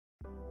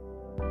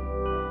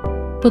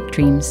Book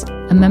Dreams,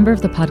 a member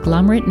of the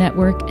Podglomerate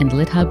Network and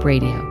LitHub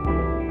Radio.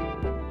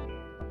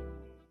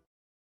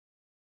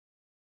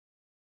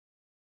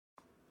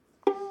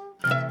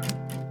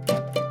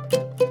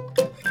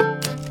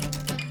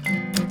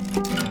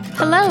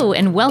 Hello,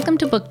 and welcome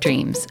to Book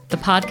Dreams, the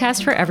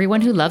podcast for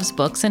everyone who loves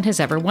books and has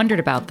ever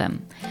wondered about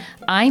them.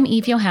 I'm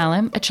Eve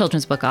Yohalem, a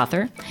children's book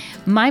author.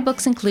 My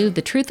books include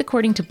The Truth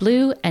According to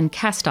Blue and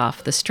Cast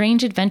Off, The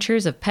Strange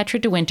Adventures of Petra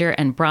de Winter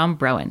and Bram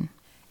Broen.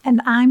 And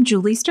I'm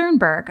Julie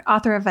Sternberg,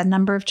 author of a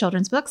number of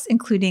children's books,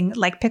 including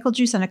Like Pickle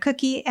Juice on a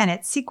Cookie and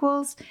its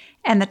sequels,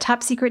 and the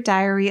Top Secret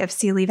Diary of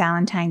Celie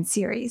Valentine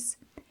series.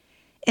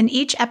 In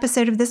each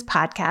episode of this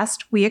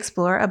podcast, we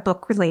explore a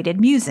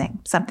book-related musing,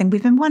 something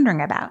we've been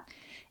wondering about.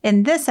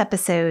 In this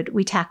episode,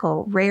 we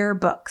tackle rare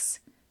books.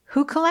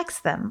 Who collects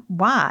them?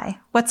 Why?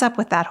 What's up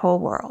with that whole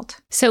world?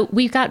 So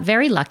we got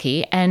very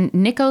lucky, and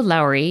Nico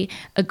Lowry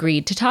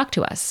agreed to talk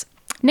to us.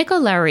 Nico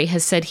Lowry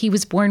has said he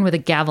was born with a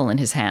gavel in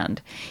his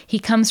hand. He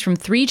comes from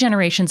 3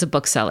 generations of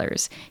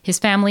booksellers. His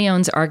family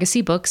owns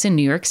Argosy Books in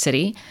New York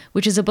City,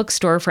 which is a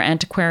bookstore for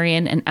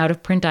antiquarian and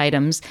out-of-print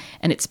items,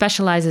 and it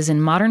specializes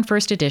in modern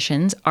first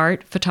editions,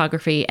 art,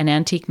 photography, and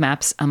antique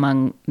maps,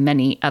 among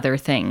many other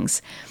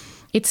things.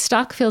 Its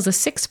stock fills a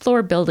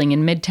 6th-floor building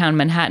in Midtown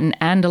Manhattan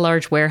and a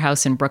large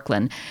warehouse in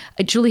Brooklyn.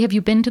 Julie, have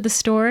you been to the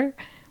store?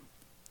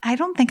 I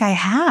don't think I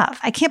have.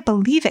 I can't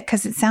believe it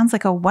because it sounds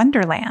like a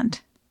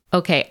wonderland.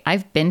 Okay,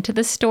 I've been to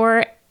the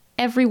store.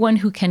 Everyone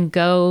who can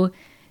go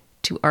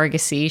to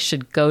Argosy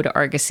should go to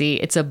Argosy.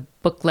 It's a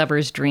book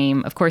lover's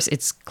dream. Of course,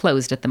 it's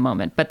closed at the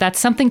moment, but that's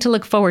something to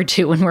look forward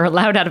to when we're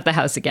allowed out of the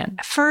house again.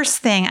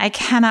 First thing, I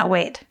cannot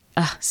wait.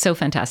 So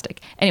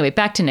fantastic. Anyway,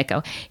 back to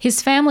Nico. His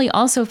family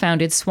also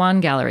founded Swan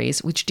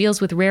Galleries, which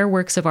deals with rare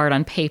works of art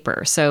on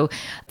paper. So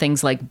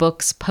things like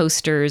books,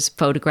 posters,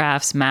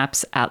 photographs,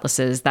 maps,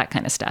 atlases, that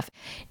kind of stuff.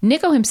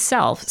 Nico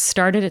himself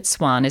started at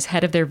Swan as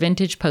head of their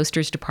vintage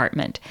posters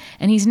department,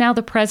 and he's now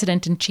the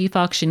president and chief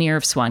auctioneer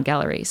of Swan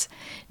Galleries.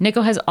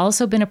 Nico has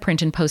also been a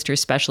print and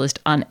posters specialist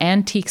on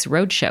Antiques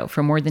Roadshow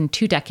for more than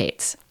 2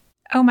 decades.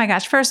 Oh my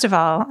gosh. First of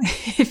all,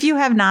 if you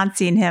have not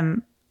seen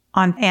him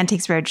on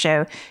Antiques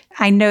Roadshow,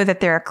 I know that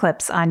there are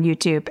clips on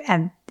YouTube,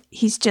 and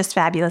he's just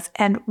fabulous.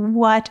 And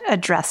what a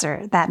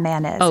dresser that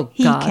man is. Oh,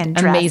 he God. Can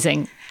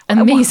dress.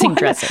 Amazing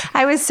dresser.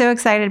 I was so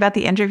excited about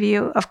the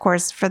interview, of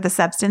course, for the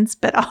substance,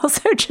 but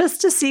also just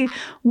to see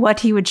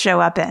what he would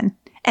show up in.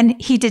 And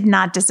he did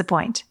not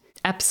disappoint.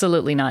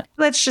 Absolutely not.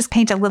 Let's just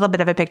paint a little bit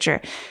of a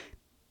picture.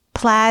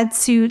 Plaid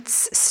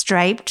suits,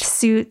 striped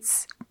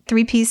suits,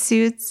 3-piece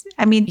suits.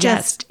 I mean,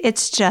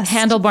 it's just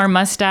handlebar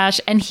mustache,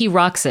 and he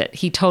rocks it.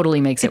 He totally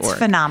makes it work. It's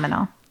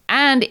phenomenal.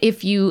 And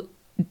if you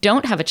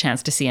don't have a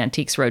chance to see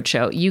Antiques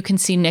Roadshow, you can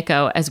see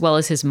Nico as well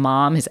as his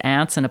mom, his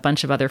aunts, and a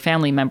bunch of other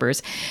family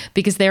members,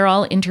 because they're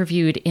all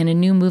interviewed in a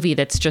new movie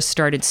that's just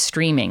started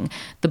streaming,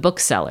 The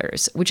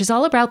Booksellers, which is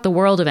all about the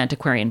world of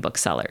antiquarian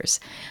booksellers.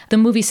 The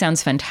movie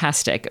sounds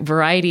fantastic.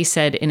 Variety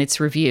said in its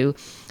review,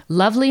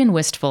 "Lovely and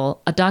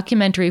wistful, a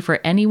documentary for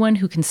anyone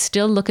who can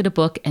still look at a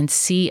book and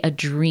see a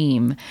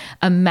dream,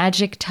 a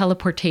magic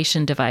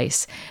teleportation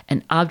device,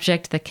 an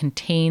object that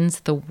contains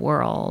the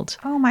world."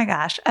 Oh my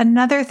gosh.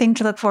 Another thing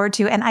to look forward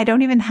to. And I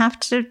don't even have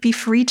to be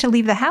free to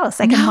leave the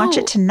house. I can watch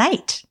it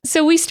tonight.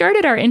 So we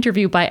started our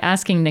interview by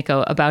asking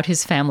Nico about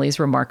his family's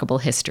remarkable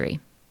history.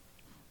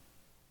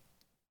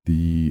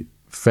 The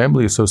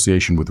family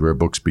association with rare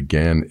books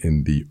began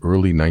in the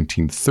early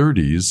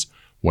 1930s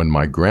when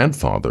my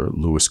grandfather,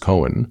 Louis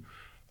Cohen,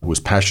 who was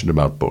passionate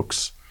about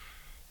books,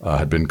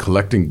 had been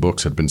collecting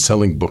books, had been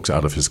selling books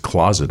out of his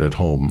closet at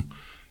home,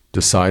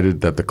 decided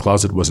that the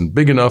closet wasn't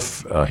big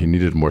enough, he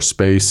needed more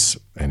space,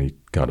 and he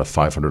got a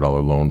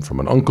 $500 loan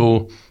from an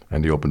uncle,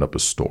 and he opened up a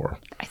store.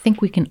 I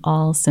think we can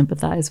all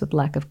sympathize with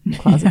lack of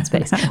closet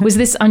space. Was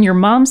this on your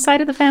mom's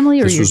side of the family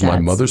or your dad's? This was my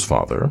mother's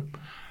father,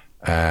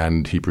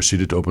 and he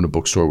proceeded to open a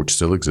bookstore which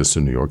still exists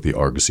in New York, the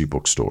Argosy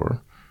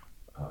Bookstore.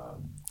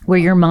 Where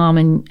your mom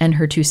and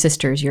her 2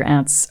 sisters, your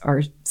aunts,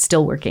 are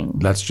still working.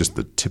 That's just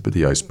the tip of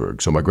the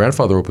iceberg. So my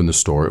grandfather opened the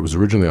store. It was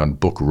originally on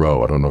Book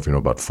Row. I don't know if you know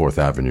about 4th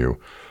Avenue,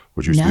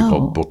 which used to be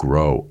called Book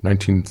Row.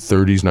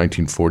 1930s,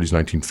 1940s,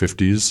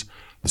 1950s.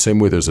 The same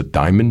way there's a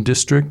diamond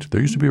district, there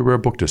used to be a rare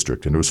book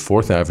district, and it was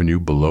 4th Avenue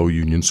below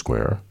Union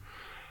Square.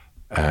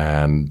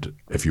 And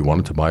if you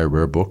wanted to buy a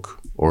rare book,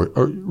 or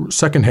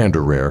secondhand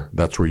or rare,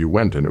 that's where you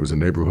went. And it was a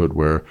neighborhood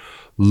where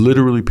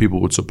literally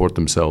people would support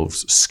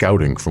themselves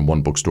scouting from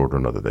one bookstore to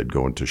another. They'd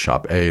go into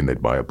shop A and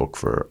they'd buy a book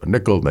for a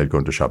nickel, and they'd go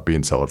into shop B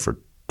and sell it for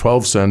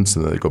 12 cents,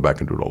 and then they'd go back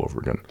and do it all over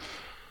again.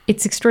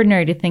 It's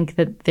extraordinary to think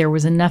that there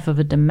was enough of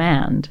a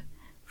demand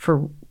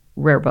for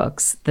rare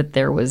books that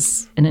there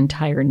was an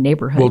entire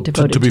neighborhood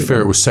devoted to be fair,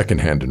 them. it was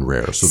secondhand and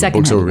rare. So the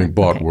books that were being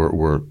bought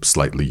were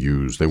slightly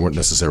used. They weren't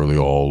necessarily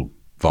all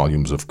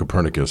volumes of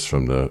Copernicus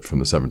from the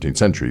 17th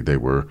century. They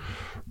were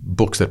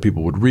books that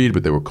people would read,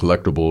 but they were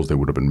collectibles. They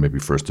would have been maybe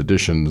first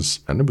editions.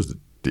 And it was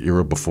the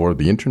era before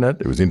the internet.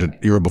 It was the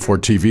era before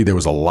TV. There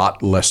was a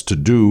lot less to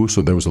do,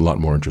 so there was a lot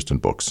more interest in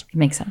books. It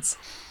makes sense.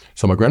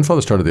 So my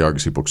grandfather started the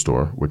Argosy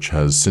bookstore, which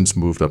has since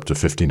moved up to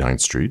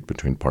 59th Street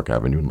between Park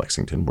Avenue and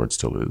Lexington, where it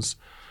still is.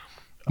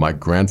 My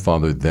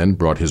grandfather then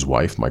brought his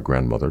wife, my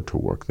grandmother, to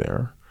work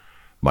there.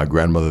 My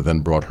grandmother then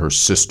brought her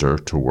sister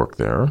to work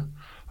there.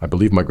 I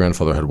believe my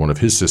grandfather had one of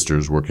his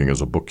sisters working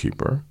as a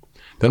bookkeeper.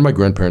 Then my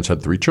grandparents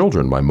had 3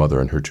 children, my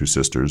mother and her 2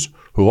 sisters,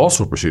 who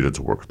also proceeded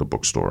to work at the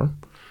bookstore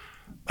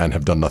and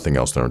have done nothing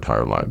else their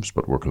entire lives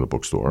but work in the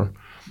bookstore.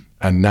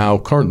 And now,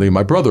 currently,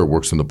 my brother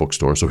works in the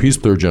bookstore, so he's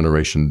 3rd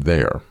generation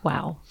there.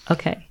 Wow.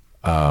 Okay.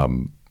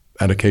 And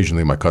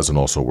occasionally my cousin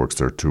also works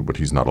there too, but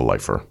he's not a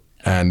lifer.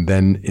 And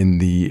then in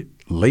the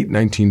late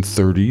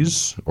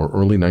 1930s or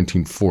early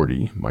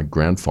 1940, my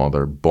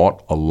grandfather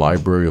bought a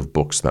library of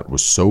books that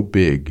was so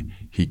big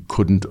he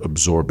couldn't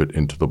absorb it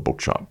into the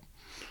bookshop.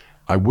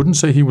 I wouldn't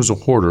say he was a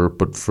hoarder,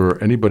 but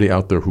for anybody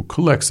out there who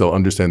collects, they'll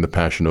understand the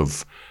passion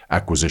of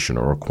acquisition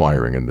or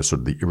acquiring and the sort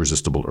of the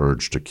irresistible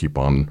urge to keep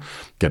on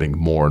getting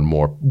more and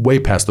more, way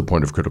past the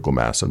point of critical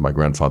mass. And my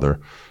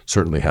grandfather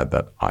certainly had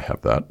that. I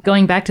have that.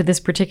 Going back to this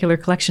particular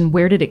collection,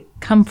 where did it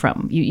come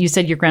from? You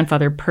said your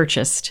grandfather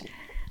purchased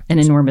an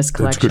enormous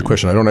collection. That's a good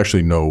question. I don't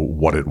actually know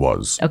what it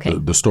was. Okay.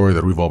 The story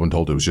that we've all been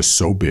told, it was just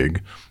so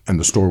big and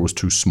the store was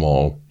too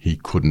small. He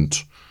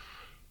couldn't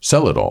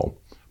sell it all,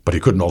 but he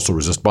couldn't also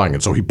resist buying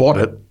it. So he bought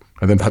it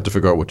and then had to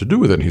figure out what to do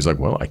with it. And he's like,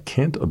 well, I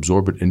can't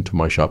absorb it into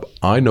my shop.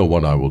 I know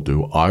what I will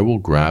do. I will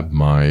grab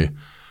my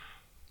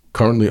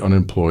currently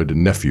unemployed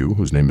nephew,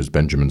 whose name is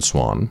Benjamin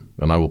Swan,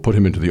 and I will put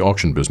him into the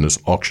auction business,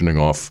 auctioning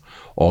off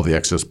all the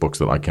excess books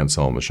that I can't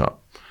sell in the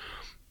shop.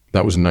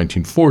 That was in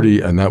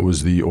 1940, and that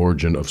was the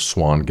origin of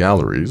Swan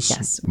Galleries.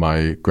 Yes.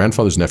 My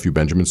grandfather's nephew,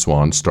 Benjamin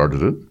Swan,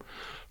 started it.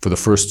 For the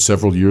first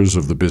several years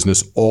of the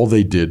business, all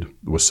they did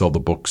was sell the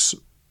books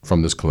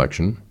from this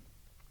collection.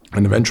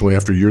 And eventually,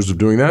 after years of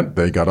doing that,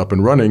 they got up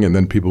and running, and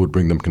then people would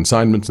bring them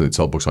consignments, and they'd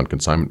sell books on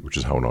consignment, which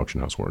is how an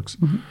auction house works.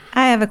 Mm-hmm.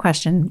 I have a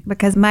question,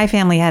 because my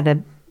family had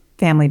a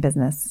family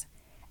business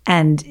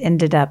and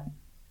ended up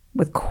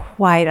with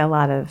quite a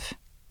lot of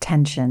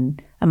tension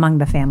among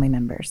the family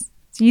members.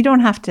 So you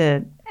don't have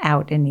to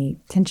out any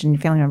tension in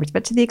your family members,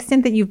 but to the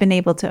extent that you've been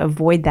able to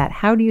avoid that,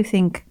 how do you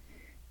think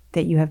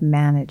that you have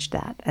managed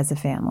that as a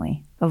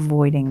family,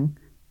 avoiding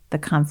the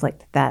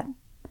conflict that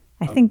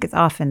I think is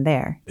often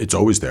there? It's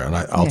always there. And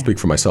I'll speak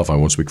for myself. I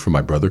won't speak for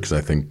my brother because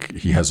I think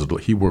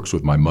he works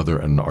with my mother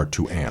and our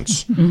 2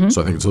 aunts. Mm-hmm.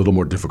 So I think it's a little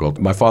more difficult.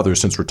 My father has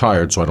since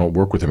retired, so I don't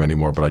work with him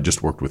anymore, but I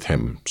just worked with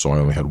him. So I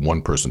only had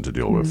one person to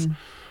deal with.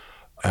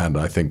 And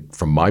I think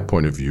from my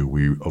point of view,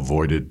 we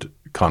avoided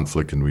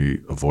conflict and we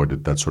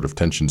avoided that sort of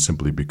tension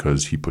simply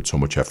because he put so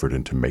much effort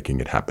into making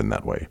it happen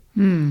that way.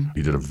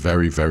 He did a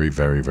very, very,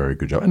 very, very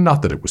good job. And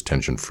not that it was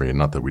tension-free and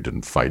not that we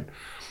didn't fight.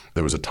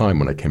 There was a time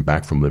when I came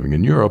back from living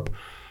in Europe.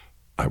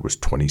 I was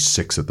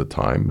 26 at the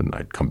time, and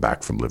I'd come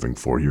back from living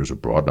 4 years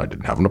abroad, and I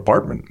didn't have an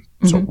apartment.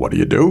 So what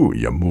do?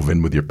 You move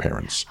in with your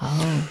parents.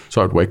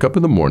 So I'd wake up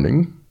in the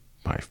morning.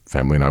 My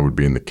family and I would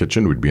be in the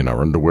kitchen. We'd be in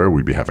our underwear.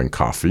 We'd be having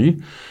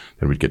coffee.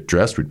 Then we'd get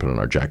dressed. We'd put on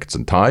our jackets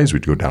and ties.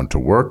 We'd go down to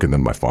work. And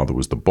then my father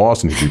was the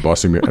boss, and he'd be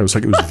bossing me. It was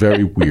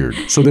very weird.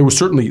 So there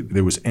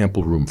was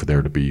ample room for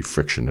there to be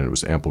friction, and it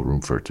was ample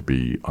room for it to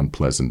be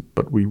unpleasant.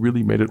 But we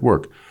really made it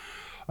work.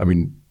 I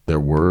mean, there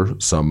were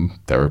some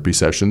therapy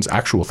sessions,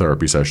 actual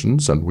therapy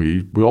sessions, and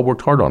we all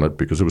worked hard on it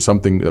because it was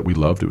something that we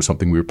loved. It was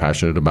something we were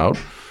passionate about,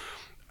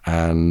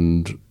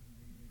 and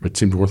it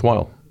seemed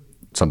worthwhile.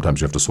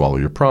 Sometimes you have to swallow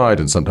your pride,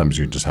 and sometimes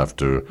you just have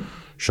to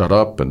shut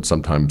up, and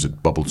sometimes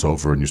it bubbles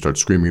over and you start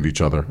screaming at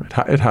each other.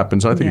 It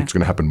happens. I think it's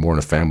going to happen more in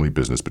a family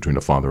business between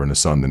a father and a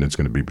son than it's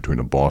going to be between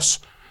a boss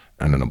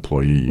and an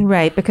employee.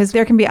 Right, because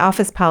there can be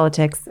office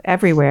politics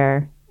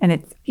everywhere. And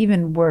it's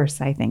even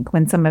worse, I think,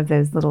 when some of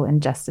those little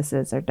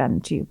injustices are done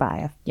to you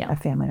by a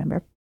family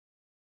member.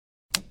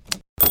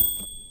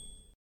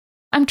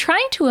 I'm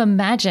trying to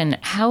imagine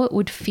how it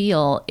would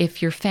feel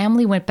if your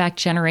family went back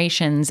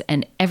generations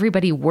and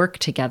everybody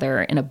worked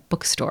together in a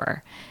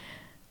bookstore.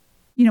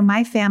 You know,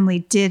 my family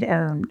did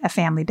own a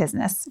family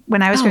business.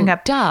 When I was growing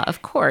up. Duh,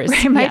 of course.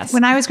 Right, yes.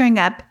 When I was growing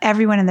up,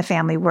 everyone in the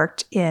family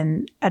worked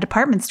in a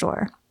department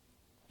store.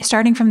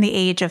 Starting from the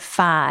age of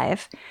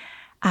 5,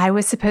 I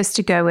was supposed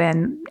to go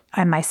in,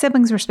 and my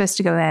siblings were supposed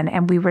to go in,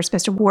 and we were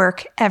supposed to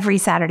work every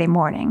Saturday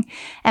morning.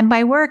 And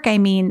by work, I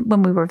mean,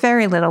 when we were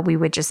very little, we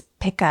would just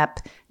pick up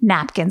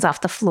napkins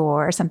off the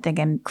floor or something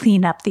and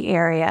clean up the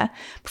area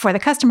before the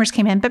customers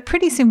came in. But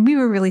pretty soon, we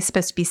were really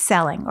supposed to be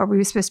selling, or we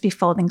were supposed to be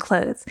folding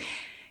clothes.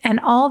 And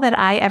all that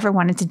I ever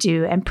wanted to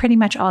do, and pretty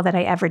much all that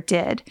I ever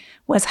did,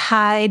 was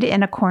hide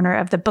in a corner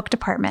of the book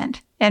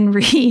department and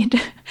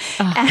read.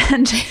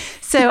 And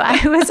so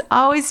I was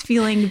always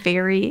feeling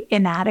very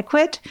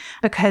inadequate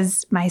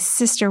because my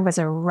sister was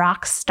a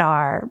rock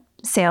star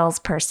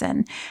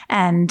salesperson,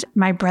 and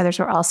my brothers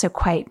were also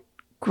quite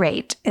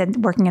great at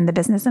working in the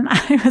business, and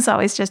I was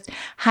always just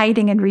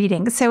hiding and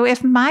reading. So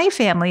if my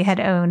family had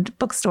owned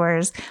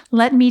bookstores,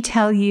 let me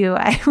tell you,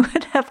 I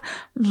would have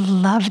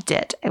loved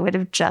it. I would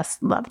have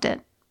just loved it.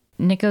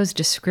 Nico's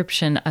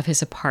description of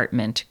his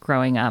apartment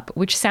growing up,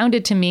 which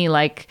sounded to me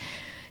like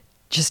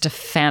just a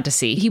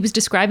fantasy. He was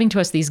describing to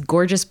us these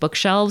gorgeous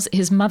bookshelves.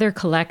 His mother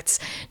collects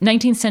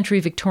 19th century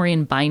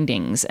Victorian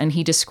bindings, and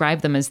he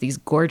described them as these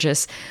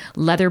gorgeous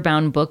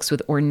leather-bound books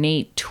with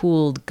ornate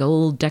tooled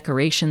gold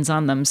decorations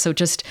on them. So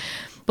just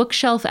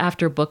bookshelf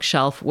after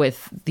bookshelf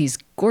with these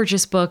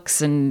gorgeous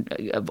books and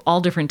of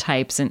all different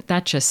types, and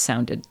that just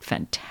sounded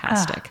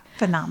fantastic.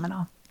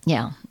 Phenomenal.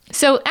 Yeah.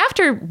 So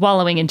after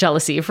wallowing in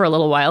jealousy for a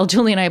little while,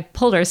 Julie and I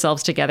pulled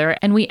ourselves together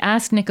and we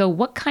asked Nico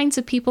what kinds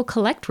of people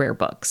collect rare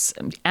books.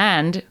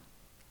 And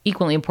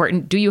equally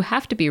important, do you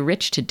have to be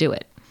rich to do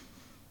it?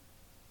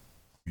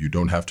 You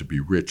don't have to be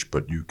rich,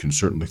 but you can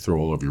certainly throw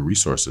all of your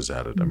resources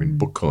at it. I mean,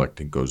 book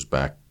collecting goes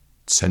back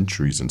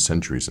centuries and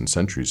centuries and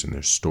centuries, and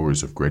there's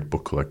stories of great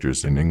book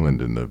collectors in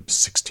England in the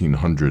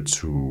 1600s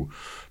who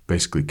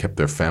basically kept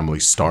their family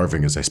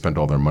starving as they spent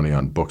all their money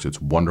on books.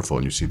 It's wonderful,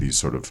 and you see these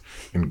sort of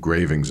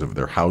engravings of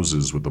their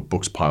houses with the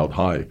books piled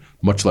high,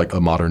 much like a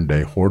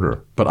modern-day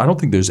hoarder. But I don't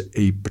think there's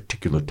a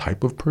particular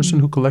type of person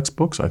who collects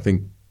books. I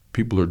think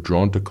people are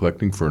drawn to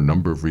collecting for a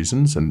number of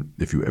reasons, and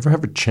if you ever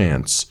have a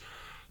chance,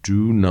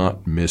 do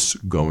not miss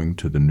going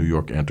to the New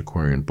York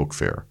Antiquarian Book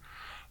Fair,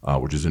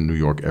 which is in New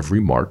York every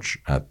March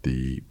at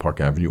the Park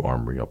Avenue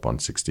Armory up on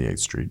 68th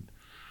Street.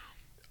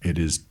 It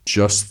is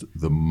just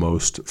the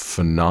most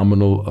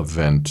phenomenal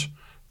event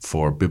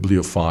for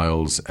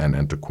bibliophiles and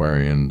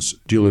antiquarians,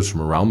 dealers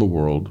from around the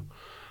world.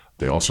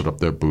 They all set up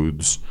their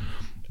booths,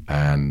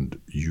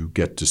 and you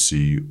get to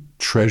see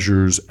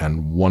treasures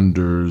and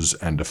wonders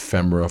and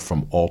ephemera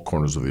from all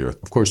corners of the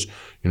earth. Of course,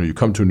 you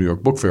come to a New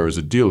York Book Fair as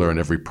a dealer and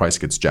every price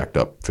gets jacked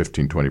up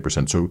 15,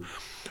 20%. So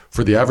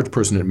for the average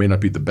person, it may not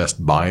be the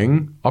best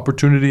buying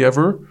opportunity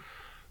ever,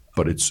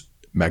 but it's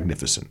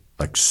magnificent.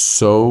 Like,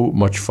 so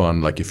much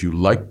fun. Like, if you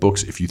like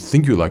books, if you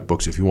think you like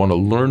books, if you want to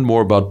learn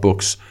more about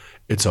books,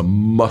 it's a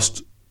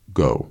must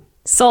go.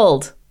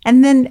 Sold.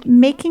 And then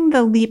making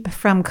the leap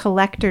from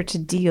collector to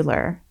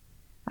dealer.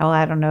 Well,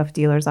 I don't know if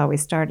dealers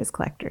always start as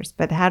collectors,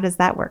 but how does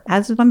that work? How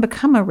does one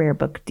become a rare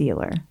book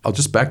dealer? I'll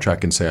just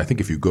backtrack and say, I think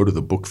if you go to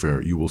the book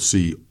fair, you will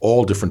see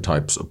all different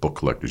types of book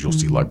collectors. You'll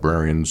see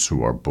librarians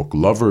who are book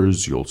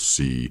lovers. You'll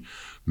see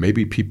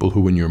maybe people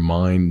who in your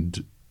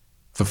mind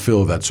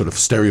fulfill that sort of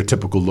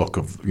stereotypical look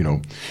of,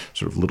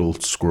 sort of little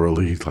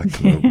squirrely,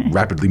 like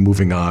rapidly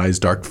moving eyes,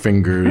 dark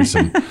fingers,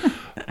 and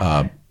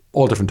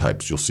all different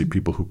types. You'll see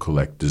people who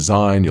collect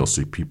design. You'll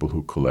see people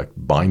who collect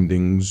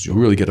bindings. You'll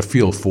really get a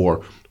feel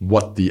for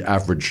what the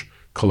average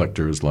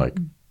collector is like.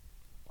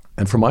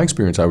 And from my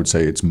experience, I would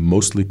say it's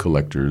mostly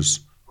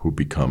collectors who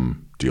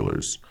become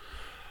dealers.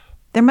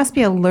 There must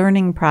be a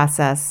learning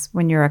process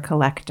when you're a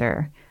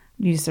collector.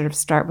 You sort of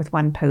start with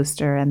one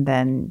poster and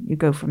then you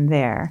go from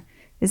there.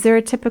 Is there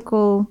a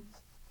typical,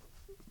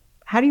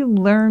 how do you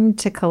learn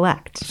to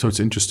collect? So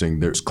it's interesting.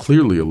 There's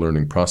clearly a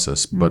learning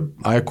process, but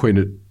I equate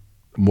it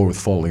more with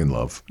falling in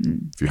love.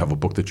 If you have a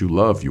book that you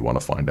love, you want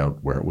to find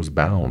out where it was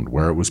bound,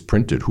 where it was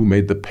printed, who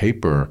made the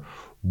paper,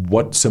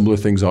 what similar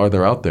things are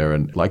there out there.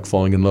 And like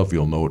falling in love,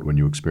 you'll know it when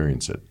you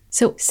experience it.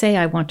 So say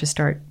I want to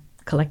start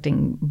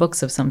collecting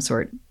books of some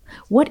sort.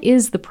 What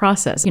is the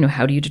process?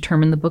 How do you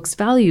determine the book's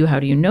value? How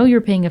do you know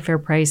you're paying a fair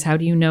price? How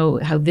do you know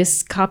how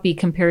this copy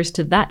compares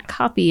to that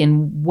copy,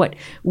 and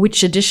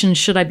which edition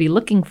should I be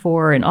looking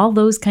for, and all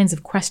those kinds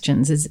of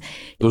questions?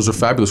 Those are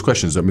fabulous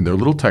questions. I mean, they're a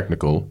little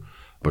technical,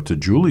 but to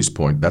Julie's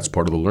point, that's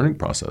part of the learning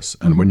process.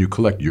 And when you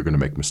collect, you're going to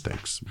make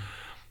mistakes.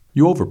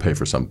 You overpay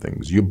for some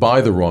things. You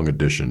buy the wrong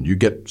edition. You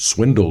get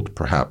swindled,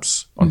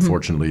 perhaps.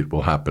 Unfortunately, it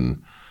will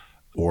happen.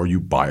 Or you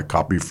buy a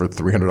copy for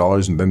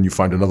 $300 and then you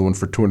find another one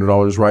for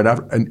 $200 right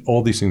after. And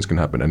all these things can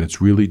happen. And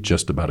it's really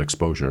just about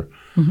exposure.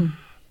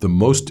 The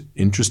most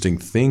interesting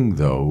thing,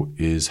 though,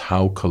 is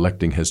how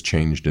collecting has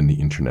changed in the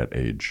internet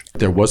age.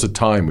 There was a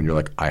time when you're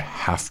like, I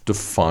have to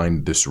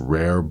find this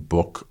rare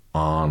book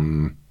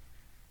on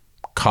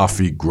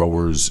coffee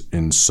growers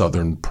in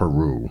southern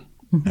Peru.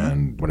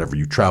 And whenever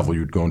you travel,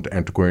 you'd go into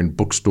antiquarian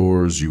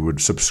bookstores. You would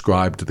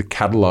subscribe to the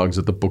catalogs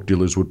that the book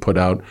dealers would put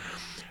out.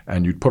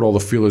 And you'd put all the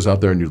feelers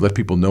out there and you'd let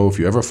people know, if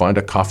you ever find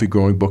a coffee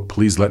growing book,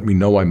 please let me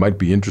know. I might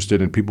be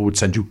interested. And people would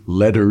send you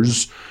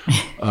letters.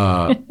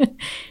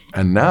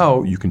 And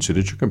now you can sit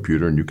at your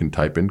computer and you can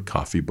type in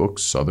coffee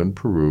books, Southern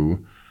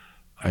Peru,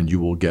 and you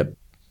will get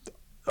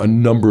a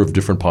number of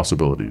different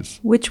possibilities.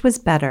 Which was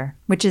better?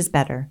 Which is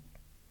better?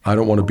 I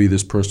don't want to be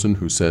this person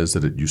who says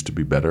that it used to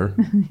be better,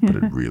 but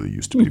it really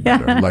used to be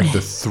better. Like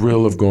the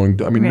thrill of going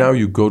to, now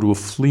you go to a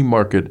flea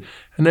market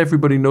and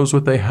everybody knows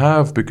what they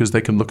have because they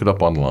can look it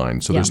up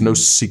online. So there's no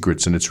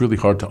secrets and it's really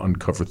hard to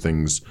uncover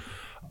things.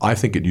 I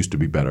think it used to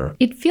be better.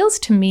 It feels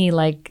to me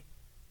like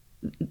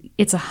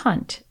it's a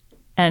hunt.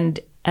 And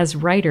as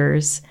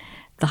writers,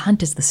 the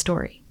hunt is the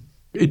story.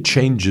 It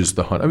changes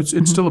the hunt.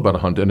 It's still about a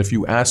hunt. And if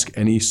you ask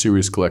any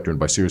serious collector, and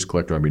by serious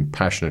collector, I mean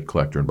passionate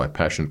collector, and by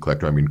passionate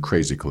collector, I mean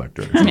crazy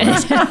collector.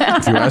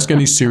 If you ask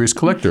any serious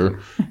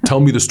collector, tell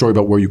me the story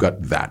about where you got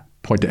that.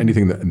 Point to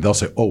anything, and they'll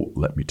say, oh,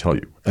 let me tell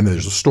you. And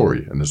there's a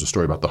story. And there's a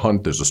story about the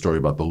hunt. There's a story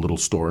about the little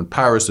store in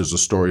Paris. There's a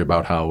story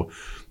about how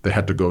they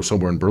had to go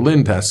somewhere in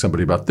Berlin to ask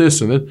somebody about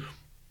this and that.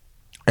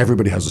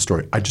 Everybody has a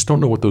story. I just don't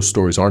know what those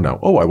stories are now.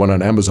 Oh, I went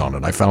on Amazon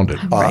and I found it.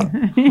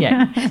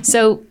 Yeah.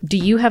 So do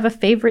you have a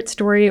favorite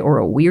story or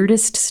a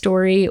weirdest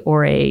story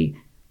or a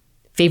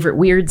favorite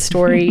weird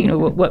story?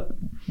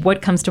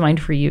 What comes to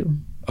mind for you?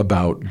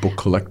 About book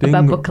collecting?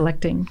 About book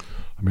collecting.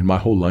 I mean, my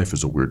whole life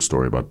is a weird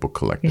story about book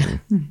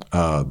collecting.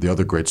 The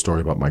other great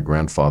story about my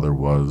grandfather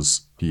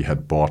was he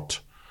had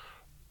bought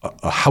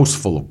a house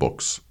full of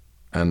books.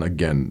 And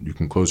again, you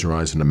can close your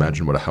eyes and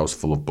imagine what a house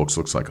full of books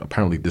looks like.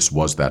 Apparently, this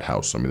was that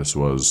house. I mean, this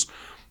was,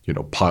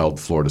 piled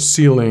floor to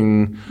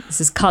ceiling.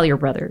 This is Collier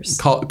Brothers.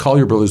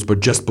 Collier Brothers,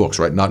 but just books,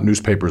 right? Not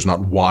newspapers,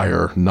 not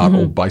wire, not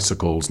old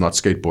bicycles, not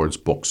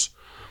skateboards, books.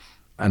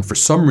 And for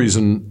some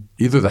reason,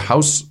 either the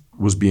house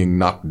was being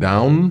knocked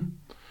down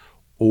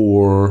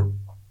or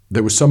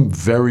there was some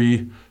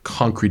very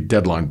concrete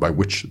deadline by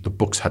which the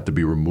books had to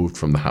be removed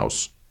from the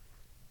house.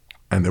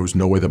 And there was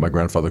no way that my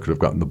grandfather could have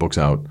gotten the books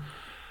out.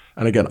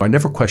 And again, I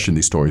never questioned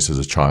these stories as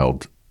a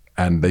child.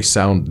 And they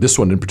sound, this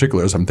one in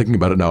particular, as I'm thinking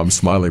about it now, I'm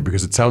smiling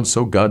because it sounds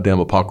so goddamn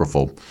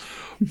apocryphal.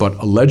 But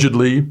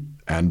allegedly,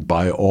 and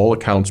by all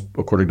accounts,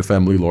 according to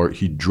family lore,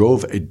 he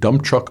drove a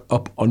dump truck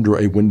up under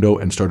a window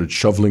and started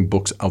shoveling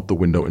books out the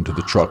window into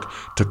the truck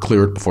to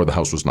clear it before the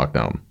house was knocked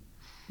down.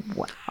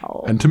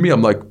 Wow. And to me,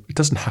 I'm like, it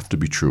doesn't have to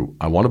be true.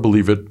 I want to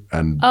believe it.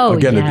 And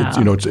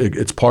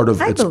it's part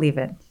of... I believe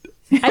it.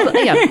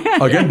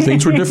 Again,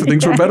 things were different.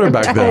 Things were better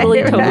back then.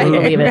 Totally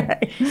believe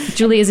it.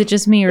 Julie, is it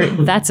just me or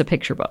that's a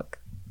picture book?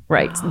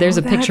 Right. There's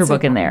a picture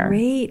book in there.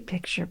 Great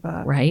picture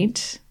book.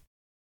 Right.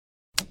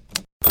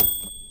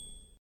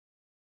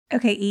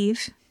 Okay,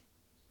 Eve.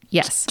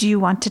 Yes. Do you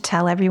want to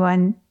tell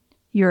everyone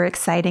your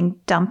exciting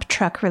dump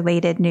truck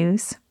related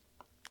news?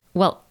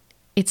 Well,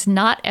 it's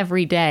not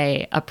every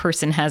day a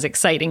person has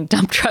exciting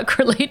dump truck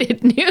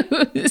related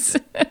news.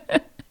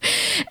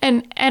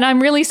 And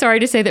I'm really sorry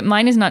to say that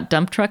mine is not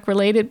dump truck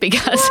related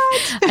because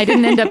I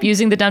didn't end up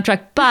using the dump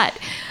truck. But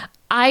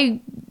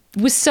I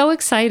was so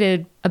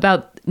excited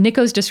about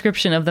Nico's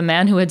description of the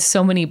man who had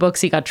so many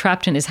books he got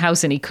trapped in his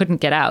house and he couldn't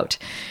get out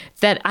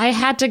that I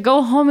had to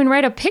go home and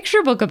write a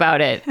picture book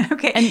about it.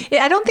 Okay. And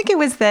I don't think it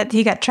was that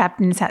he got trapped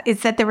in his house.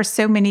 It's that there were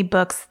so many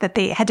books that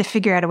they had to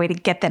figure out a way to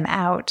get them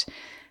out.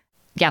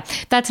 Yeah,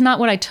 that's not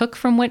what I took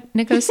from what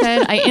Nico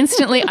said.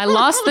 I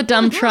lost the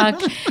dump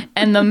truck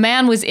and the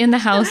man was in the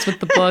house with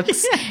the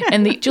books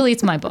and Julie,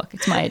 it's my book.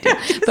 It's my idea.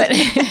 But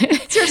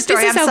it's your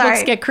story. This is how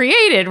books get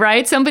created,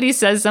 right? Somebody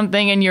says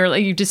something and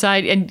you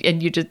decide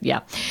and you just, yeah.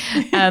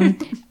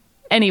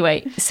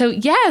 Anyway,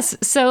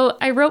 so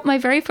I wrote my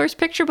very first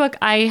picture book.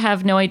 I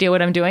have no idea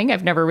what I'm doing.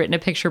 I've never written a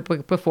picture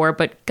book before,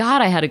 but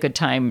God, I had a good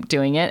time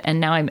doing it. And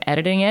now I'm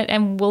editing it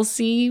and we'll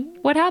see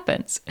what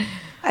happens.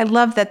 I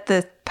love that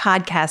the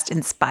podcast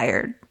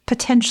inspired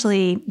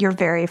potentially your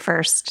very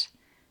first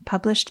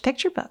published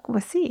picture book.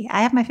 We'll see.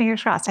 I have my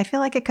fingers crossed. I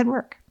feel like it could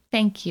work.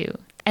 Thank you.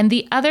 And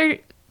the other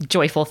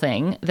joyful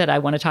thing that I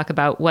want to talk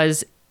about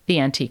was the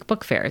antique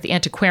book fair, the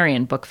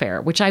antiquarian book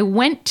fair, which I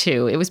went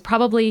to. It was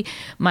probably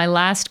my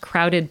last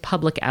crowded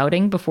public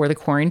outing before the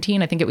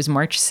quarantine. I think it was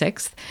March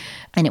 6th.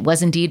 And it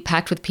was indeed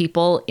packed with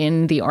people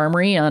in the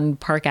Armory on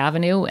Park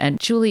Avenue. And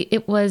Julie,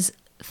 it was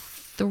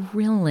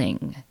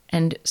thrilling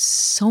and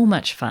so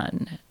much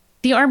fun.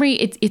 The Armory,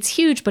 it's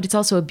huge, but it's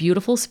also a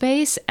beautiful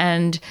space.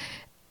 And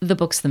the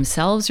books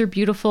themselves are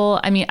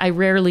beautiful. I mean, I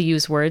rarely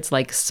use words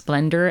like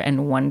splendor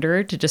and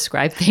wonder to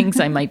describe things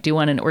I might do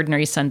on an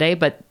ordinary Sunday,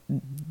 but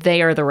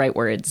they are the right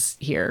words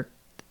here.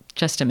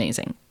 Just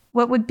amazing.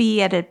 What would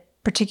be at a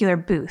particular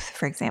booth,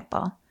 for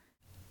example?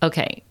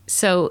 Okay,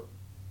 so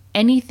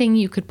anything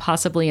you could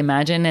possibly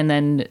imagine and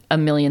then a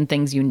million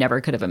things you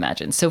never could have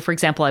imagined. So, for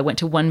example, I went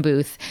to one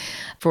booth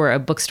for a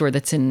bookstore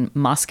that's in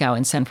Moscow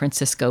and San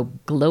Francisco,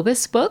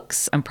 Globus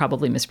Books. I'm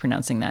probably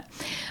mispronouncing that.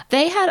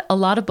 They had a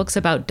lot of books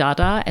about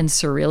Dada and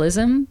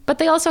Surrealism, but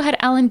they also had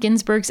Allen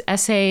Ginsberg's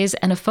essays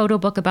and a photo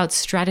book about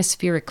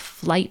stratospheric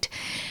flight.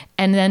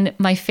 And then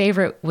my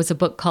favorite was a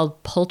book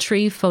called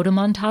Poultry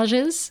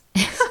Photomontages.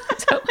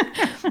 So,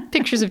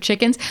 pictures of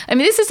chickens. I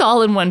mean, this is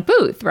all in one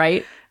booth,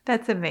 right?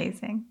 That's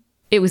amazing.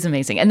 It was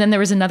amazing. And then there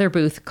was another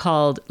booth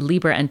called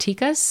Liber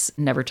Anticus.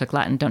 Never took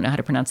Latin, don't know how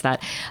to pronounce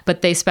that.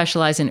 But they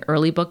specialize in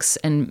early books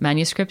and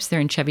manuscripts.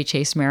 They're in Chevy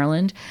Chase,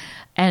 Maryland.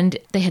 And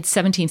they had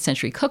 17th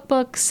century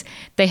cookbooks.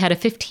 They had a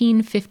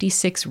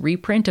 1556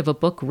 reprint of a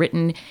book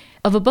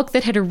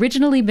that had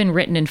originally been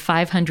written in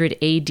 500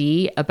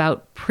 AD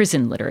about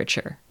prison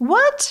literature.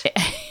 What?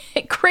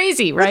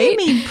 Crazy, right? What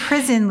do you mean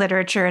prison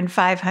literature in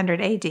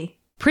 500 AD?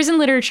 Prison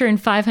literature in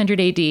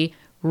 500 AD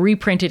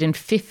reprinted in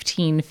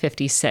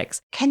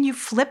 1556. Can you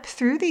flip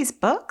through these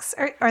books,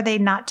 or are they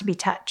not to be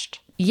touched?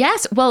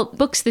 Yes. Well,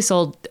 books this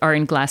old are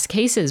in glass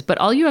cases, but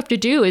all you have to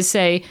do is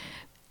say,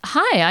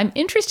 hi, I'm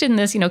interested in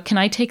this. Can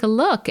I take a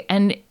look?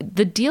 And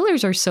the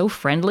dealers are so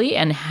friendly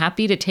and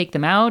happy to take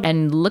them out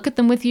and look at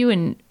them with you.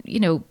 And,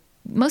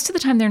 most of the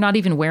time they're not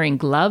even wearing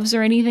gloves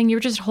or anything. You're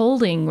just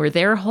holding, or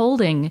they're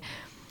holding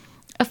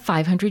a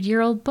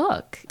 500-year-old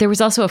book. There was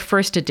also a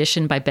first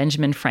edition by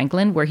Benjamin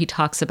Franklin where he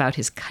talks about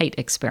his kite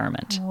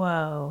experiment.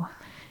 Whoa.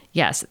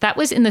 Yes, that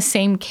was in the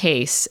same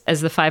case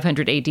as the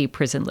 500 AD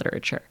prison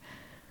literature.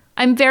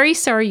 I'm very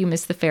sorry you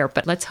missed the fair,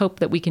 but let's hope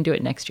that we can do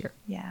it next year.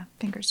 Yeah,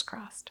 fingers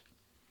crossed.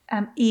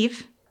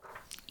 Eve?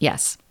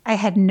 Yes. I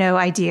had no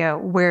idea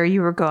where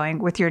you were going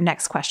with your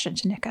next question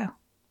to Nico.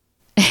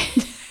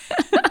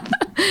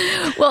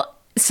 Well,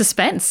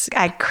 suspense.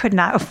 I could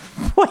not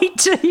wait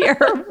to hear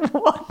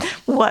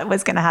what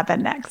was going to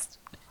happen next.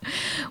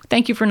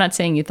 Thank you for not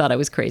saying you thought I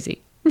was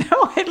crazy. No,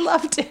 I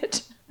loved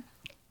it.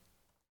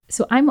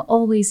 So I'm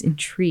always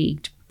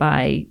intrigued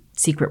by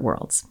secret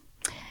worlds.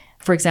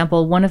 For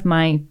example, one of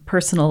my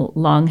personal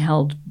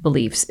long-held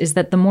beliefs is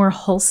that the more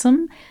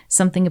wholesome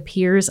something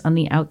appears on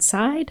the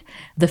outside,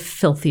 the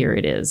filthier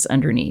it is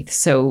underneath.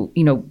 So,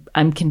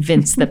 I'm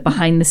convinced that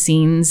behind the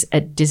scenes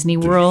at Disney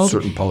World...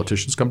 Certain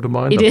politicians come to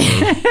mind?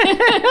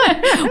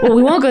 Well,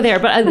 we won't go there,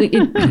 but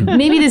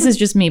maybe this is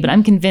just me, but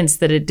I'm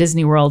convinced that at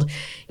Disney World,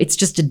 it's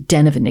just a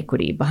den of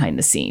iniquity behind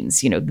the scenes,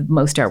 the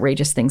most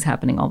outrageous things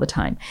happening all the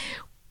time.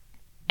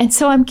 And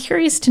so I'm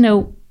curious to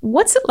know,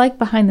 what's it like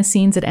behind the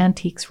scenes at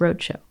Antiques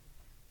Roadshow?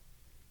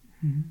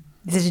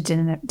 Is it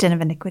a den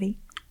of iniquity?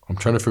 I'm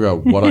trying to figure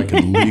out what I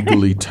can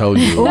legally tell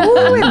you.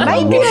 Oh, it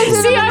might be a den of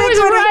iniquity. See, I was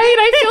right.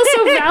 I feel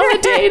so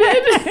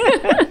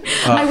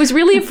validated. I was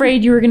really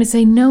afraid you were going to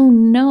say,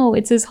 no,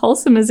 it's as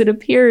wholesome as it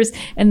appears.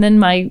 And then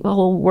my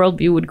whole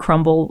worldview would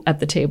crumble at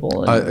the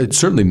table. It's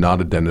certainly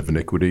not a den of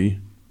iniquity.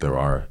 There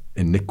are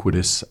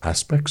iniquitous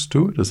aspects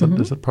to it. Is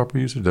that proper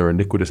usage? There are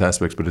iniquitous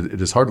aspects, but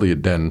it is hardly a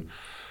den.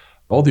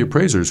 All the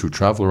appraisers who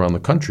travel around the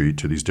country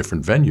to these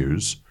different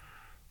venues,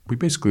 we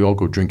basically all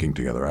go drinking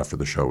together after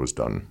the show is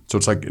done. So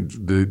it's like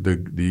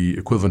the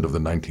equivalent of the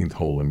 19th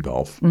hole in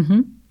golf.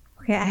 Mm-hmm.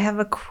 Okay, I have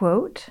a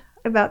quote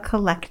about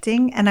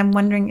collecting, and I'm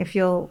wondering if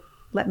you'll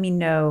let me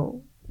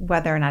know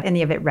whether or not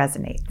any of it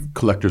resonates.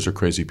 Collectors are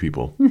crazy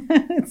people.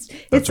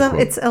 It's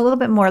a little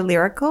bit more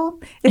lyrical.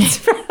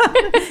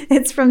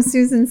 It's from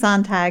Susan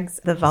Sontag's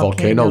The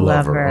Volcano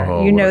Lover.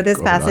 Oh, you know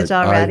this passage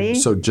already?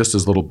 So just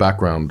as a little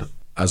background,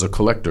 as a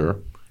collector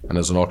and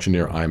as an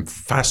auctioneer, I'm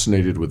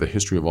fascinated with the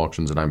history of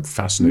auctions, and I'm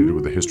fascinated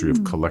with the history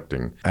of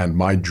collecting. And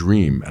my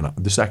dream, and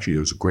this actually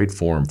is a great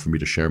forum for me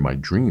to share my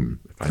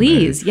dream.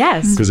 Please,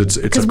 yes.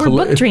 Because we're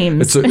book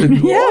dreams.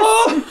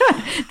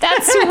 Yes.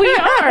 That's who we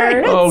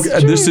are.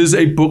 And this is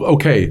a book.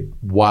 Okay,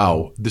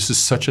 wow. This is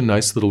such a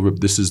nice little.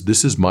 This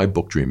is my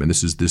book dream, and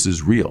this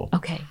is real.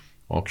 Okay.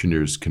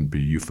 Auctioneers can be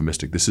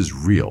euphemistic. This is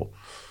real.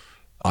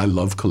 I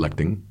love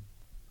collecting,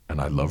 and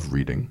I love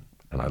reading,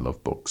 and I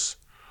love books.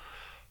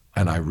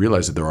 And I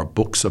realize that there are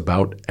books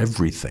about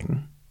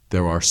everything.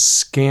 There are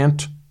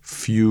scant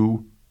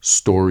few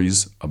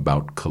stories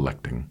about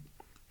collecting.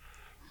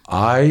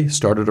 I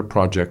started a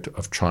project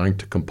of trying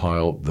to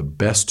compile the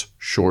best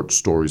short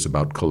stories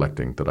about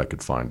collecting that I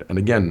could find. And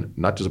again,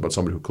 not just about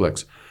somebody who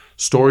collects.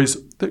 Stories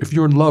that if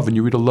you're in love and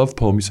you read a love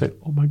poem, you say,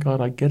 oh my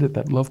God, I get it.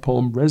 That love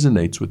poem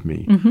resonates with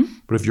me. Mm-hmm.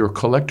 But if you're a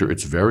collector,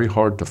 it's very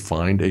hard to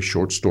find a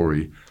short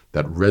story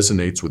that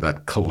resonates with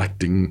that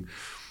collecting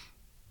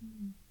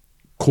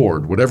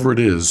chord, whatever it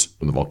is.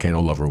 And The Volcano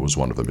Lover was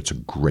one of them. It's a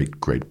great,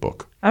 great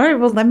book. All right,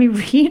 well, let me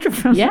read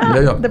from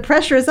The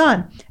pressure is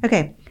on.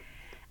 Okay.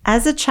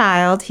 As a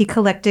child, he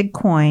collected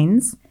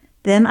coins,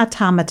 then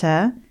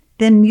automata,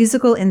 then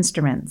musical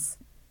instruments.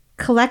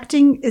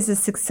 Collecting is a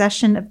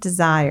succession of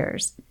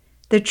desires.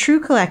 The true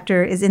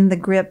collector is in the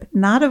grip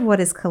not of what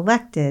is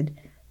collected,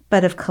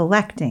 but of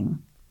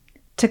collecting.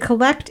 To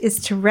collect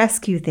is to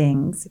rescue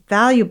things,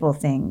 valuable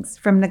things,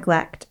 from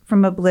neglect,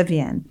 from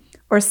oblivion,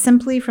 or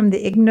simply from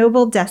the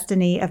ignoble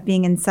destiny of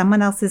being in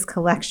someone else's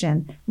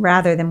collection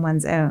rather than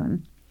one's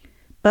own.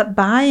 But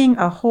buying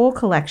a whole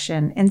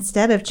collection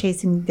instead of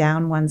chasing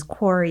down one's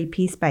quarry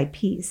piece by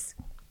piece,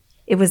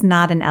 it was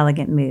not an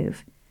elegant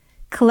move.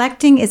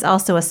 Collecting is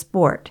also a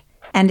sport,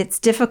 and its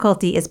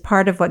difficulty is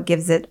part of what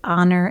gives it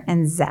honor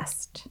and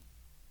zest.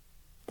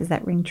 Does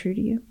that ring true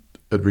to you?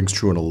 It rings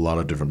true on a lot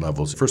of different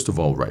levels. First of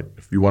all, right,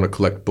 if you want to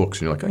collect books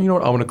and you're like, oh, you know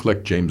what, I want to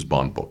collect James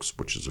Bond books,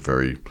 which is a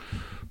very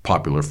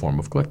popular form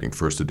of collecting,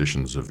 first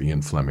editions of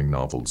Ian Fleming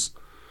novels.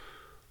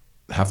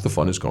 Half the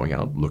fun is going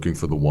out, looking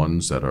for the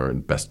ones that are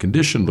in best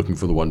condition, looking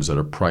for the ones that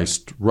are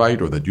priced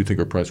right or that you think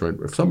are priced right.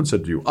 If someone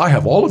said to you, I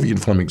have all of Ian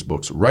Fleming's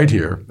books right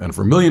here, and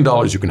for $1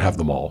 million you can have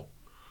them all.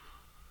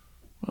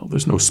 Well,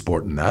 there's no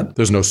sport in that.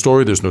 There's no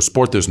story, there's no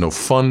sport, there's no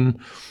fun.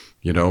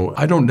 You know,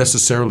 I don't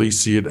necessarily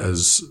see it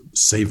as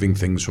saving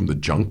things from the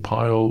junk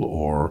pile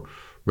or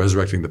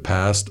resurrecting the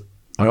past.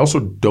 I also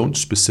don't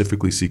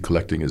specifically see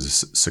collecting as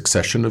a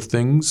succession of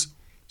things.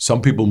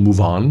 Some people move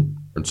on,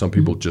 and some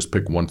people just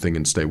pick one thing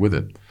and stay with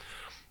it.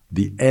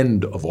 The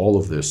end of all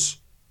of this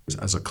is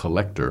as a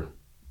collector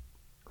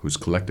who's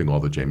collecting all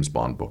the James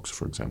Bond books,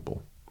 for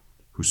example,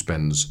 who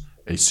spends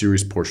a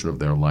serious portion of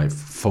their life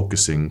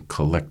focusing,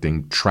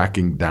 collecting,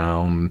 tracking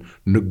down,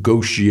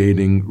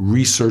 negotiating,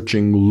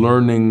 researching,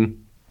 learning.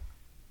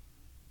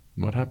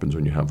 What happens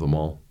when you have them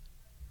all?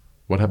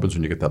 What happens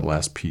when you get that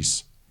last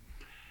piece?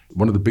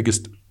 One of the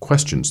biggest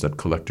questions that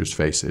collectors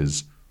face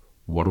is,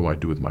 what do I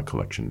do with my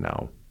collection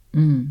now?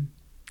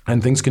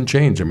 And things can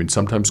change. I mean,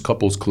 sometimes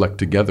couples collect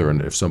together,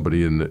 and if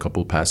somebody in the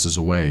couple passes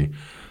away,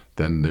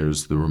 then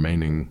there's the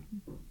remaining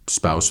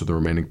spouse or the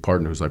remaining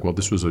partner who's like, well,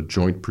 this was a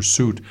joint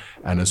pursuit,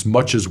 and as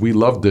much as we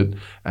loved it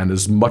and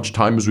as much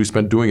time as we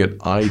spent doing it,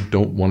 I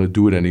don't want to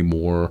do it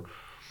anymore.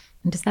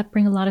 And does that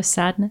bring a lot of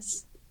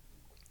sadness?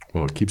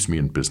 Well, it keeps me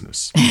in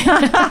business.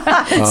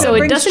 So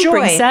it doesn't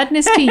bring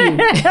sadness to you.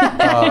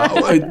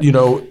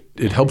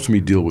 It helps me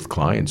deal with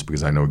clients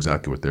because I know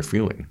exactly what they're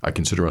feeling. I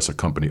consider us a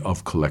company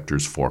of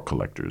collectors for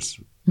collectors.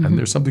 Mm-hmm. And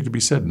there's something to be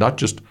said, not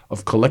just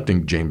of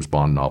collecting James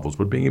Bond novels,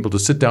 but being able to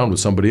sit down with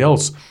somebody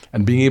else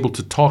and being able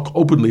to talk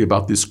openly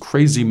about this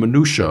crazy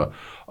minutia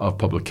of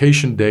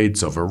publication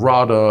dates, of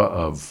errata,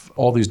 of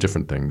all these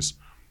different things.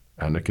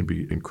 And it can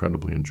be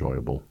incredibly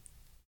enjoyable.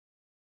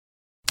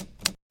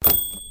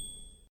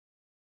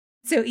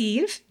 So,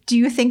 Eve, do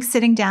you think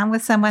sitting down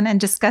with someone and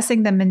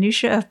discussing the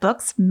minutiae of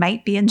books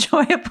might be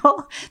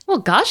enjoyable? Well,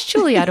 gosh,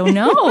 Julie, I don't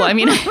know. I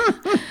mean,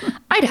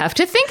 I'd have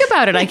to think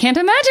about it. I can't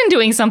imagine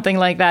doing something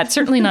like that.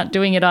 Certainly not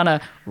doing it on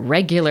a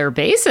regular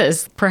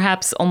basis,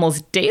 perhaps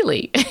almost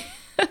daily.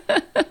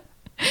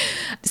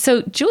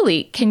 So,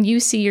 Julie, can you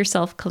see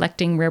yourself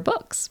collecting rare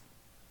books?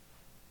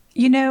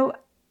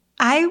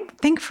 I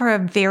think for a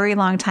very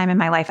long time in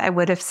my life, I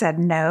would have said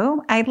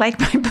no. I like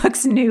my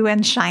books new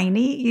and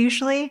shiny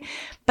usually.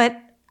 But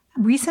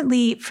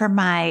recently for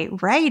my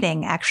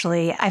writing,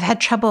 actually, I've had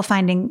trouble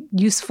finding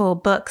useful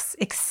books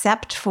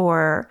except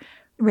for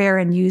rare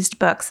and used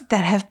books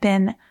that have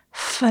been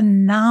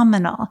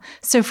phenomenal.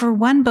 So for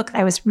one book,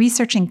 I was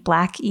researching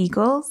black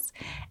eagles,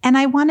 and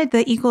I wanted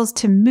the eagles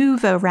to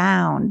move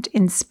around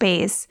in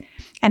space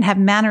and have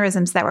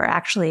mannerisms that were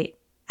actually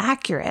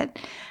accurate.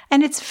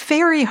 And it's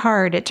very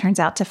hard, it turns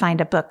out, to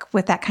find a book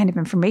with that kind of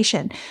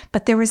information.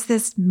 But there was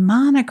this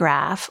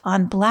monograph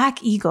on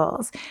black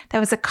eagles that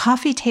was a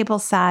coffee table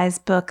size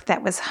book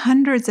that was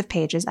hundreds of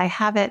pages. I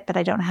have it, but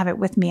I don't have it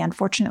with me,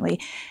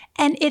 unfortunately.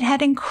 And it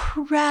had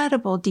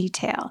incredible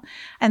detail.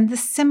 And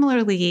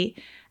similarly,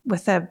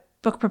 with a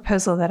book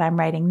proposal that I'm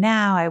writing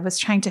now, I was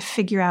trying to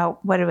figure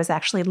out what it was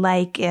actually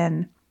like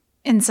in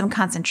some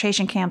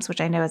concentration camps,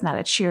 which I know is not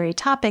a cheery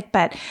topic,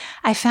 but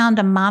I found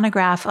a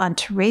monograph on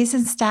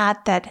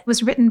Theresienstadt that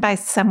was written by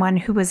someone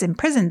who was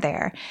imprisoned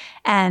there.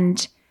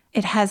 And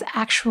it has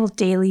actual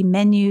daily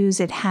menus.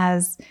 It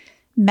has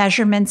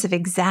measurements of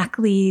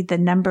exactly the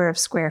number of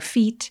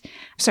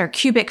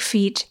cubic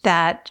feet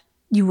that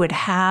you would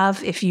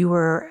have if you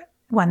were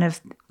one of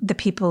the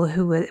people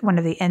who was one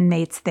of the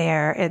inmates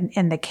there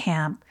in the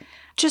camp.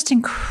 Just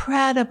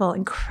incredible,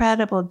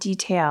 incredible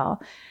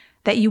detail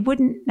that you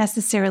wouldn't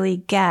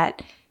necessarily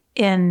get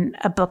in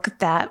a book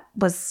that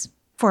was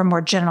for a more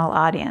general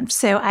audience.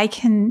 So I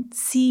can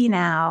see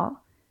now,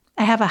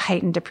 I have a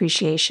heightened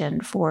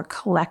appreciation for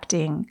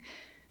collecting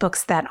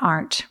books that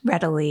aren't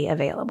readily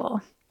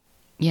available.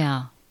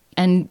 Yeah.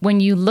 And when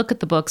you look at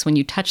the books, when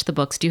you touch the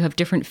books, do you have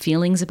different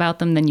feelings about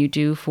them than you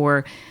do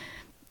for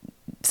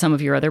some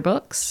of your other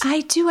books?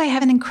 I do. I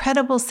have an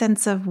incredible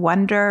sense of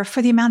wonder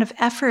for the amount of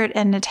effort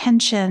and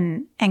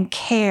attention and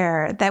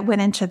care that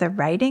went into the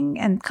writing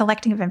and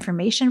collecting of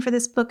information for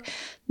this book,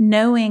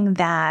 knowing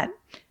that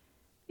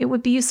it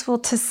would be useful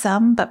to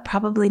some, but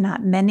probably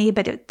not many.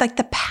 But like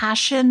the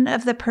passion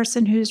of the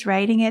person who's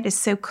writing it is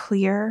so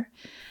clear.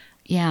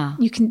 Yeah.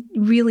 You can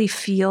really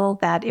feel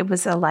that it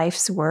was a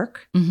life's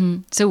work.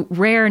 Mm-hmm. So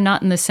rare,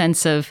 not in the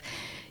sense of,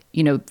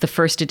 the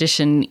first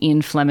edition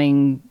Ian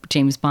Fleming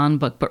James Bond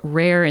book, but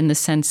rare in the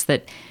sense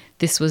that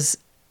this was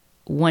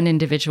one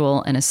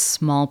individual and a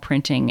small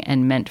printing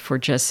and meant for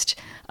just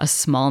a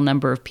small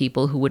number of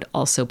people who would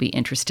also be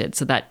interested.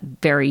 So that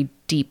very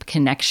deep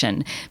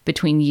connection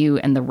between you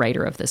and the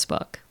writer of this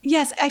book.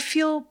 Yes, I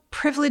feel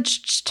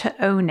privileged to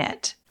own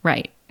it.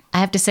 Right. I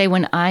have to say,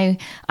 when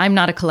I'm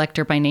not a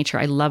collector by nature,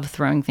 I love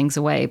throwing things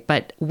away.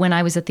 But when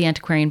I was at the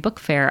Antiquarian Book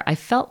Fair, I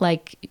felt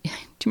like, do you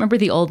remember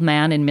the old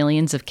man in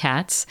Millions of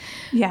Cats?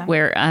 Yeah.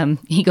 Where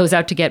he goes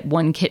out to get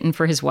one kitten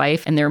for his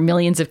wife, and there are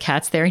millions of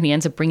cats there, and he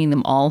ends up bringing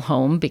them all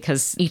home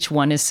because each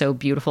one is so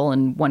beautiful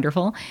and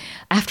wonderful.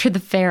 After the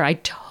fair, I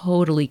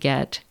totally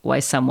get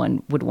why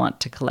someone would want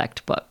to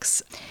collect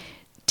books.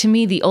 To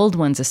me, the old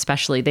ones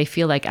especially, they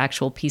feel like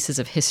actual pieces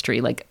of history,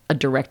 like a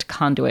direct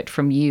conduit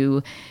from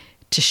you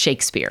to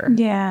Shakespeare.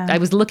 Yeah. I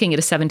was looking at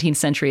a 17th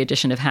century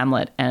edition of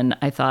Hamlet, and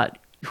I thought,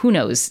 who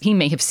knows? He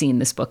may have seen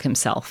this book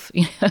himself.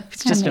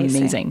 It's just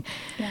amazing.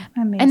 Yeah,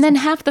 amazing. And then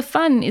half the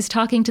fun is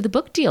talking to the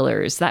book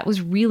dealers. That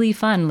was really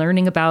fun,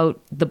 learning about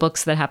the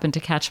books that happened to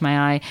catch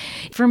my eye.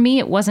 For me,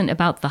 it wasn't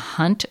about the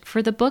hunt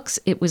for the books.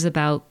 It was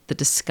about the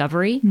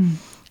discovery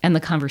and the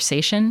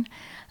conversation.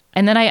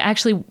 And then I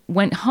actually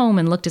went home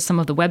and looked at some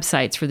of the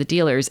websites for the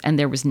dealers, and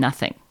there was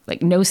nothing.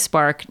 Like no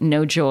spark,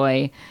 no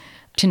joy.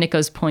 To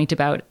Nico's point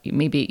about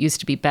maybe it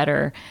used to be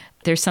better,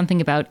 there's something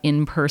about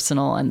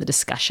impersonal and the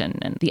discussion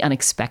and the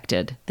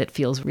unexpected that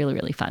feels really,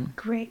 really fun.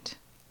 Great.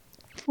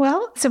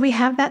 Well, so we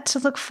have that to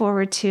look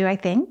forward to, I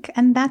think.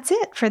 And that's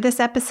it for this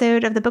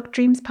episode of the Book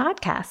Dreams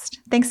podcast.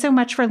 Thanks so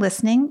much for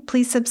listening.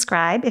 Please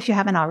subscribe if you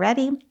haven't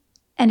already.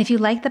 And if you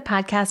like the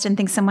podcast and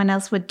think someone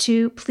else would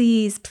too,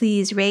 please,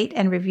 please rate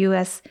and review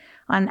us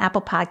on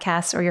Apple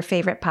Podcasts or your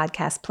favorite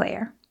podcast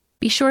player.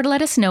 Be sure to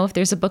let us know if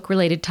there's a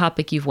book-related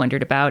topic you've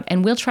wondered about,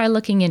 and we'll try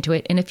looking into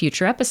it in a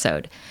future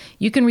episode.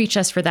 You can reach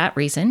us for that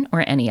reason,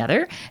 or any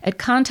other, at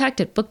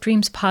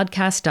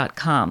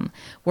contact@bookdreamspodcast.com.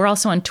 We're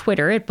also on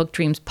Twitter at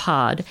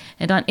BookDreamsPod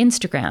and on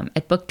Instagram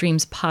at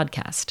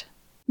BookDreamsPodcast.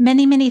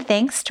 Many, many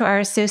thanks to our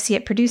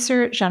associate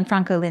producer,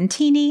 Gianfranco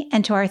Lentini,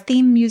 and to our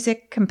theme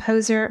music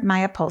composer,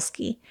 Maya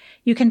Polsky.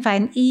 You can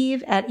find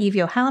Eve at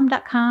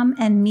eveyohalem.com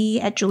and me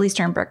at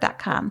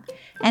juliesternberg.com.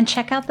 And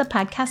check out the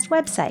podcast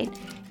website.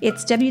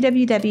 It's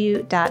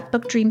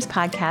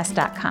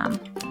www.bookdreamspodcast.com.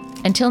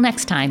 Until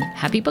next time,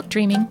 happy book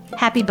dreaming.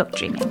 Happy book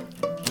dreaming.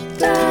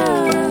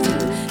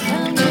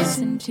 Come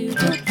listen to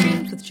Book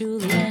Dreams with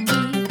Julie and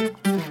Eve.